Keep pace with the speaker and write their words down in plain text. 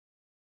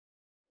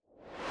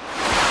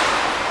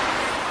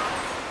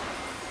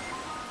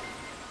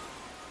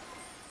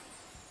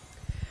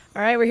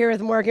All right, we're here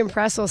with Morgan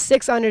Pressel,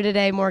 6 under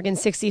today. Morgan,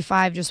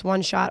 65, just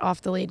one shot off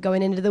the lead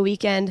going into the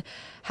weekend.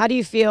 How do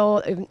you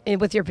feel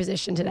with your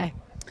position today?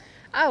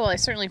 Oh, well, I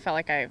certainly felt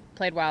like I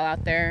played well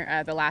out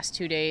there the last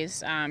 2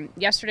 days.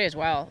 Yesterday as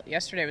well.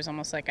 Yesterday was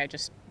almost like I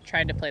just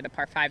tried to play the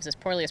par fives as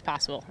poorly as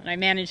possible, and I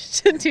managed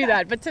to do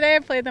that. But today I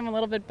played them a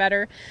little bit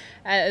better,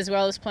 as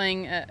well as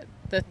playing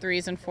the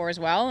threes and fours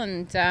well,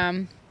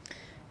 and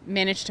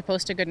managed to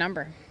post a good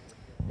number.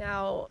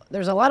 Now,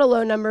 there's a lot of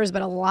low numbers,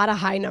 but a lot of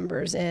high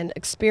numbers, and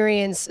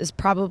experience is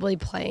probably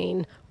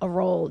playing a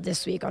role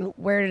this week on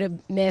where to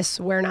miss,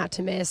 where not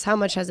to miss. How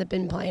much has it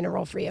been playing a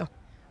role for you?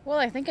 Well,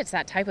 I think it's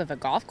that type of a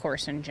golf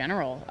course in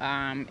general.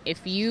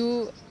 If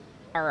you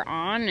are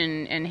on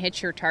and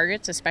hit your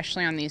targets,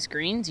 especially on these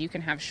greens, you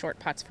can have short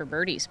putts for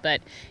birdies.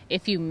 But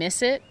if you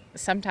miss it,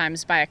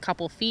 sometimes by a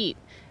couple feet,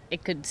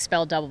 it could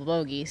spell double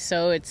bogey.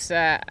 So it's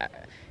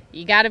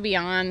you got to be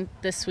on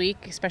this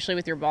week, especially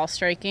with your ball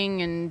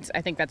striking, and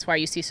I think that's why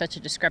you see such a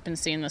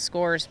discrepancy in the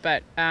scores.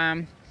 But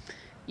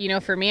you know,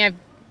 for me,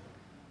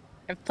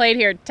 I've played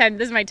here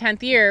this is my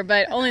 10th year,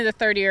 but only the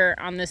 3rd year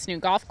on this new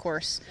golf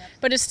course.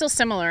 But it's still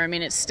similar. I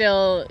mean, it's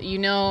still, you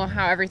know,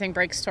 how everything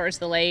breaks towards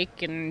the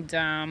lake, and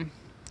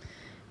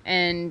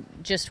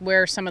just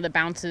where some of the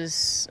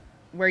bounces,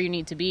 where you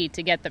need to be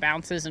to get the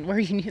bounces, and where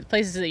you need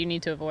places that you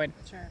need to avoid.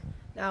 Sure.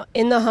 Now,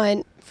 in the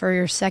hunt for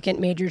your second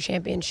major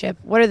championship,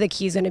 what are the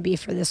keys going to be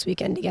for this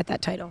weekend to get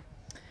that title?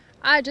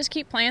 Just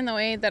keep playing the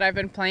way that I've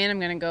been playing. I'm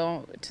going to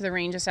go to the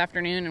range this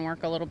afternoon and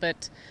work a little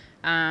bit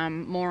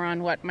more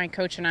on what my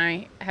coach and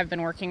I have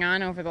been working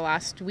on over the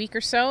last week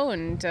or so,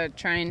 and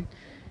try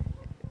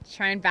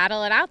and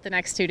battle it out the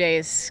next 2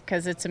 days,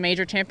 because it's a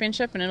major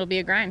championship and it'll be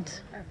a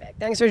grind. Perfect.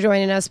 Thanks for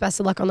joining us. Best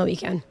of luck on the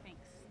weekend. Thanks.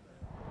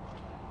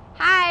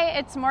 Hi,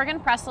 it's Morgan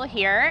Pressel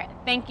here.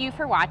 Thank you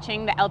for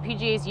watching the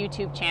LPGA's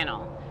YouTube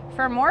channel.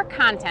 For more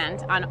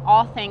content on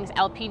all things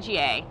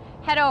LPGA,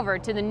 head over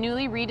to the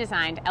newly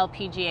redesigned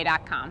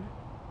LPGA.com.